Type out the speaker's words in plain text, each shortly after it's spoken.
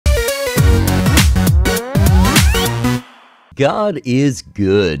God is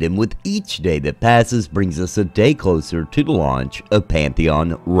good, and with each day that passes brings us a day closer to the launch of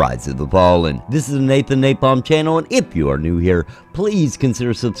Pantheon Rise of the Fallen. This is the Nathan NAPALM channel, and if you are new here, please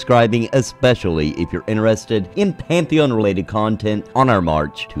consider subscribing, especially if you're interested in Pantheon related content on our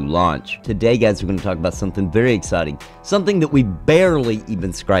march to launch. Today, guys, we're going to talk about something very exciting, something that we barely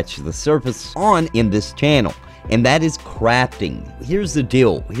even scratched the surface on in this channel. And that is crafting. Here's the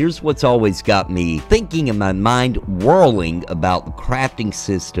deal. Here's what's always got me thinking in my mind, whirling about the crafting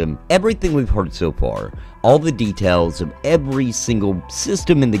system. Everything we've heard so far, all the details of every single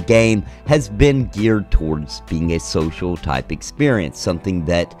system in the game has been geared towards being a social type experience, something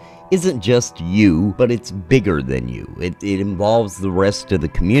that isn't just you, but it's bigger than you. It involves the rest of the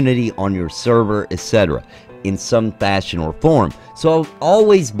community on your server, etc. in some fashion or form. So I've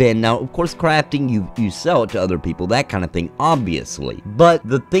always been, now of course crafting, you sell it to other people, that kind of thing, obviously. But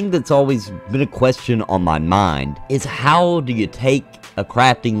the thing that's always been a question on my mind is, how do you take a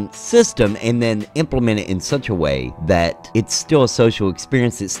crafting system and then implement it in such a way that it's still a social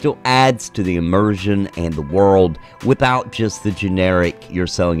experience, it still adds to the immersion and the world without just the generic, you're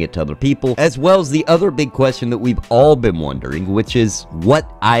selling it to other people, as well as the other big question that we've all been wondering, which is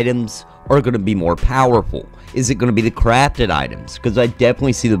what items are going to be more powerful? Is it going to be the crafted items? Because I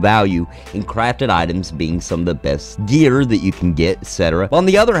definitely see the value in crafted items being some of the best gear that you can get, etc. On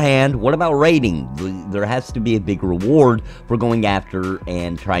the other hand, what about raiding? There has to be a big reward for going after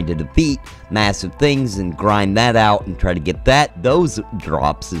and trying to defeat massive things and grind that out and try to get those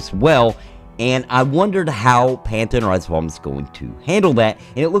drops as well. And I wondered how Pantheon Rise is going to handle that,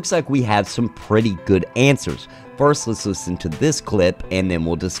 and it looks like we have some pretty good answers. First, let's listen to this clip, and then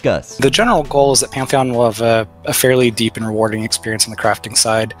we'll discuss. The general goal is that Pantheon will have a fairly deep and rewarding experience on the crafting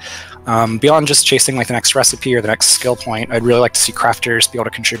side. Beyond just chasing like the next recipe or the next skill point, I'd really like to see crafters be able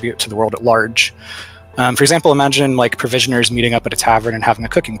to contribute to the world at large. For example, imagine like provisioners meeting up at a tavern and having a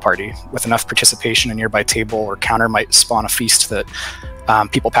cooking party. With enough participation, a nearby table or counter might spawn a feast that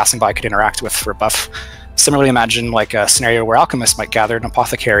people passing by could interact with for a buff. Similarly, imagine like a scenario where alchemists might gather an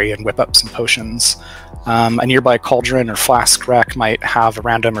apothecary and whip up some potions. A nearby cauldron or flask rack might have a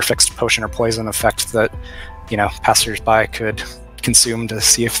random or fixed potion or poison effect that, you know, passers-by could consume to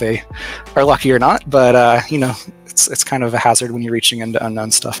see if they are lucky or not. But you know, it's kind of a hazard when you're reaching into unknown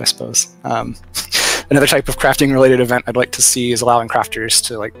stuff, I suppose. Another type of crafting related event I'd like to see is allowing crafters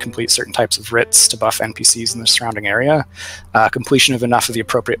to like complete certain types of writs to buff NPCs in the surrounding area. Completion of enough of the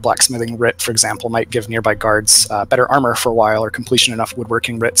appropriate blacksmithing writ, for example, might give nearby guards better armor for a while, or completion enough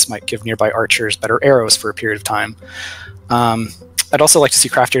woodworking writs might give nearby archers better arrows for a period of time. I'd also like to see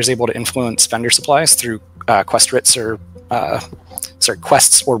crafters able to influence vendor supplies through quest writs or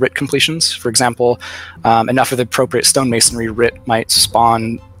quests or writ completions. For example, enough of the appropriate stonemasonry writ might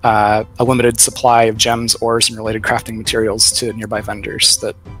spawn a limited supply of gems, ores, and related crafting materials to nearby vendors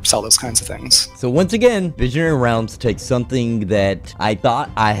that sell those kinds of things. So once again, Visionary Realms takes something that I thought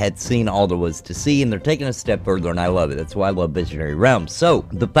I had seen all there was to see, and they're taking a step further, and I love it. That's why I love Visionary Realms. So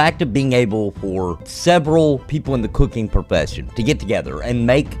the fact of being able for several people in the cooking profession to get together and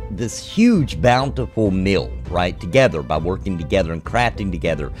make this huge bountiful meal, right, together by working together and crafting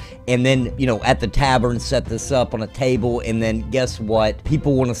together, and then, you know, at the tavern set this up on a table, and then guess what?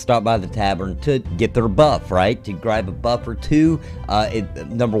 People want to stop by the tavern to get their buff, right? To grab a buff or two.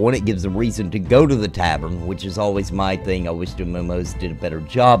 Number one, it gives them reason to go to the tavern, which is always my thing. I wish the MMOs did a better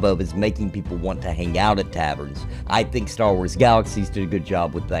job of, is making people want to hang out at taverns. I think Star Wars Galaxies did a good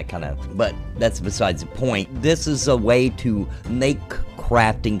job with that kind of, but that's besides the point. This is a way to make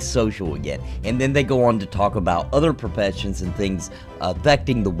crafting social again. And then they go on to talk about other professions and things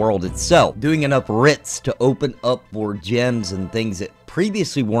affecting the world itself. Doing enough writs to open up for gems and things that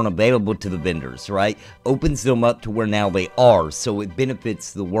previously weren't available to the vendors, right? Opens them up to where now they are, so it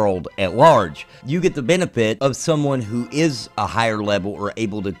benefits the world at large. You get the benefit of someone who is a higher level or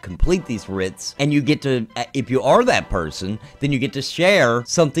able to complete these writs, and you get to, if you are that person, then you get to share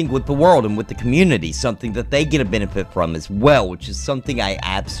something with the world and with the community, something that they get a benefit from as well, which is something I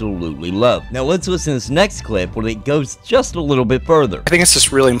absolutely love. Now let's listen to this next clip where it goes just a little bit further. I think it's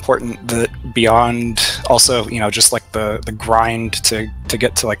just really important that beyond also, you know, just like the grind to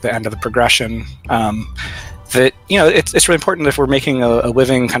get to like the end of the progression, that, you know, it's really important if we're making a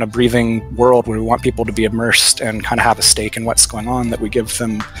living, kind of breathing world where we want people to be immersed and kind of have a stake in what's going on, that we give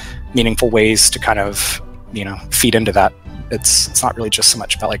them meaningful ways to kind of, you know, feed into that. It's not really just so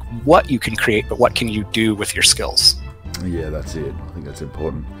much about like what you can create, but what can you do with your skills. Yeah, that's it. I think that's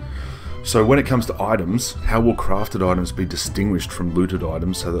important. So when it comes to items, how will crafted items be distinguished from looted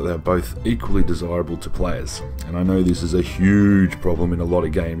items so that they're both equally desirable to players? And I know this is a huge problem in a lot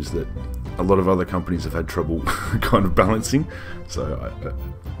of games, that a lot of other companies have had trouble kind of balancing. So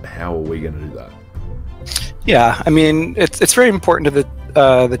how are we going to do that? Yeah, I mean, it's very important to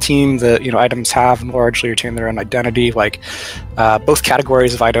the team that, you know, items have largely retain their own identity. Like, both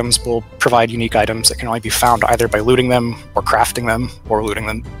categories of items will provide unique items that can only be found either by looting them or crafting them, or looting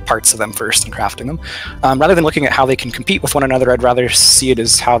them, parts of them first and crafting them. Rather than looking at how they can compete with one another, I'd rather see it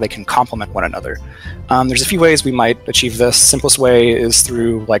as how they can complement one another. There's a few ways we might achieve this. Simplest way is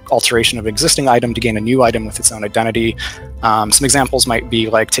through like alteration of existing item to gain a new item with its own identity. Some examples might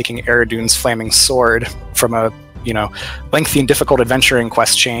be like taking Eridune's flaming sword from a, you know, lengthy and difficult adventuring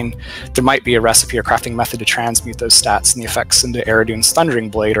quest chain. There might be a recipe or crafting method to transmute those stats and the effects into Eridune's Thundering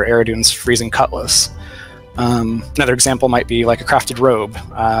Blade or Eridune's Freezing Cutlass. Another example might be like a crafted robe.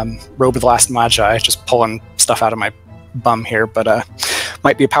 Robe of the Last Magi, just pulling stuff out of my bum here, but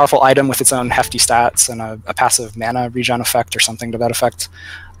might be a powerful item with its own hefty stats and a passive mana regen effect or something to that effect.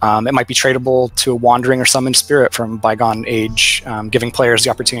 It might be tradable to a wandering or summoned spirit from bygone age, giving players the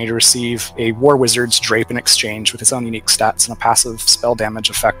opportunity to receive a War Wizard's Drape in exchange with its own unique stats and a passive spell damage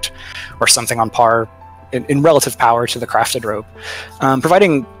effect, or something on par in relative power to the crafted robe.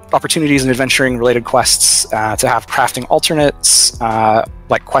 Providing opportunities in adventuring related quests to have crafting alternates,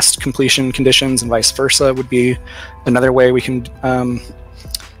 like quest completion conditions and vice versa, would be another way we can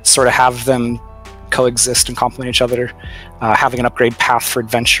sort of have them coexist and complement each other. Having an upgrade path for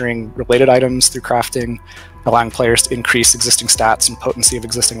adventuring related items through crafting, allowing players to increase existing stats and potency of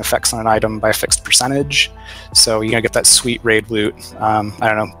existing effects on an item by a fixed percentage. So you're gonna get that sweet raid loot, I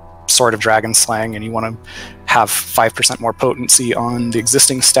don't know, Sword of Dragon Slaying, and you want to have 5% more potency on the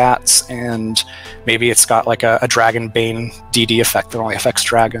existing stats, and maybe it's got like a Dragon Bane DD effect that only affects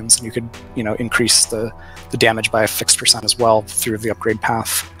dragons, and you could, you know, increase the damage by a fixed percent as well through the upgrade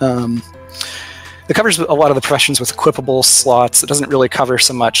path. It covers a lot of the professions with equipable slots. It doesn't really cover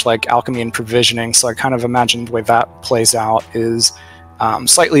so much like alchemy and provisioning, so I kind of imagined the way that plays out is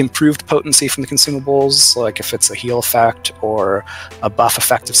slightly improved potency from the consumables, like if it's a heal effect or a buff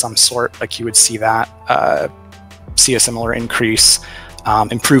effect of some sort, like you would see that, see a similar increase.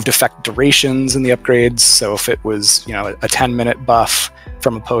 Improved effect durations in the upgrades, so if it was, you know, a 10-minute buff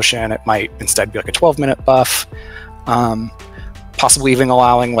from a potion, it might instead be like a 12-minute buff. Possibly even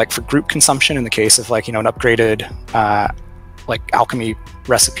allowing like for group consumption in the case of like, you know, an upgraded like alchemy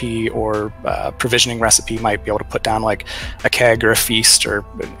recipe or provisioning recipe might be able to put down like a keg or a feast, or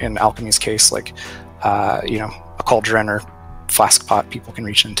in alchemy's case, like you know, a cauldron or flask pot people can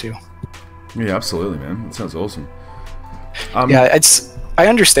reach into. Yeah, absolutely, man. That sounds awesome. Yeah, I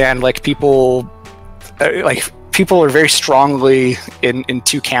understand like people are very strongly in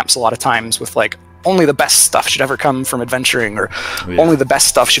two camps a lot of times with like only the best stuff should ever come from adventuring, or only the best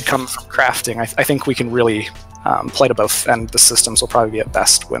stuff should come from crafting. I think we can really play to both, and the systems will probably be at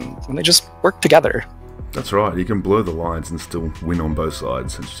best when they just work together. That's right. You can blur the lines and still win on both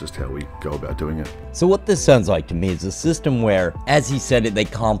sides. It's just how we go about doing it. So what this sounds like to me is a system where, as he said it, they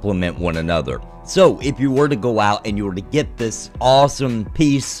complement one another. So if you were to go out and you were to get this awesome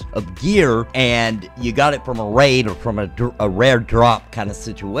piece of gear and you got it from a raid or from a rare drop kind of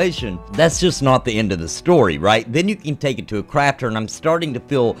situation, that's just not the end of the story, right? Then you can take it to a crafter, and I'm starting to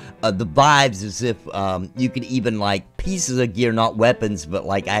feel the vibes as if you could even like pieces of gear, not weapons, but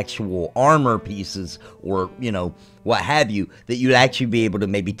like actual armor pieces, or, you know, what have you, that you'd actually be able to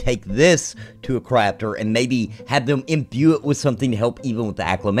maybe take this to a crafter and maybe have them imbue it with something to help even with the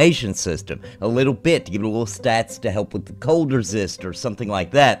acclimation system, a little bit to give it a little stats to help with the cold resist or something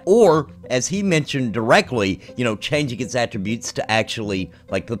like that. Or, as he mentioned directly, you know, changing its attributes to actually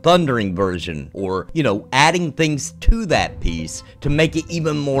like the thundering version, or, you know, adding things to that piece to make it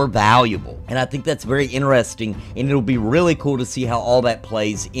even more valuable. And I think that's very interesting, and it'll be really cool to see how all that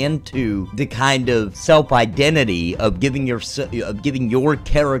plays into the kind of self-identity of giving your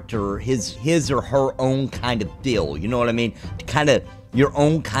character his or her own kind of feel, you know what I mean? To kind of your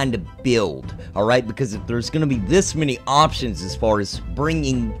own kind of build, all right? Because if there's going to be this many options as far as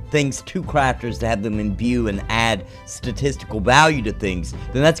bringing things to crafters to have them imbue and add statistical value to things,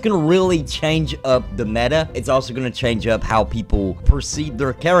 then that's going to really change up the meta. It's also going to change up how people perceive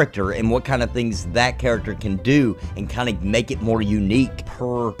their character and what kind of things that character can do, and kind of make it more unique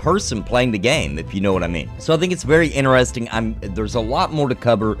per person playing the game, if you know what I mean. So I think it's very interesting. There's a lot more to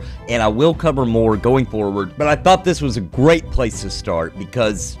cover, and I will cover more going forward, but I thought this was a great place to start. start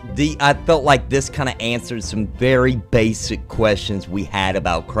because I felt like this kind of answered some very basic questions we had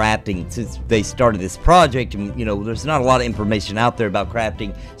about crafting since they started this project. And you know, there's not a lot of information out there about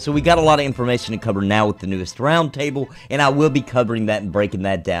crafting, so we got a lot of information to cover now with the newest roundtable, and I will be covering that and breaking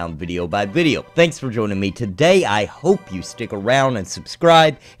that down video by video. Thanks for joining me today. I hope you stick around and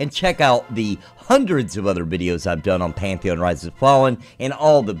subscribe and check out the hundreds of other videos I've done on Pantheon Rise of the Fallen and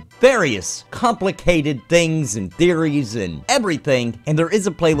all the various complicated things and theories and everything. And there is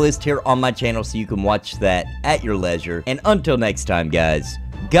a playlist here on my channel so you can watch that at your leisure. And until next time, guys,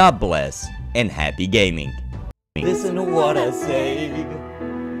 God bless and happy gaming. Listen to what I say.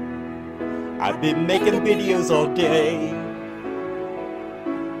 I've been making videos all day.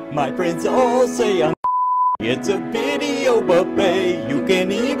 My friends all say I'm it's a video buffet, you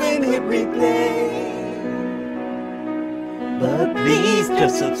can even hit replay. But please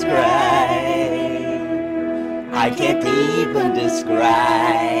just subscribe, I can't even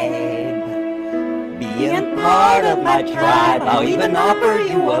describe being part of my tribe. I'll even offer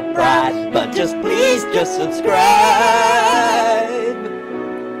you a prize, but just please just subscribe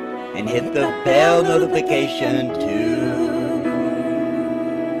and hit the bell notification too.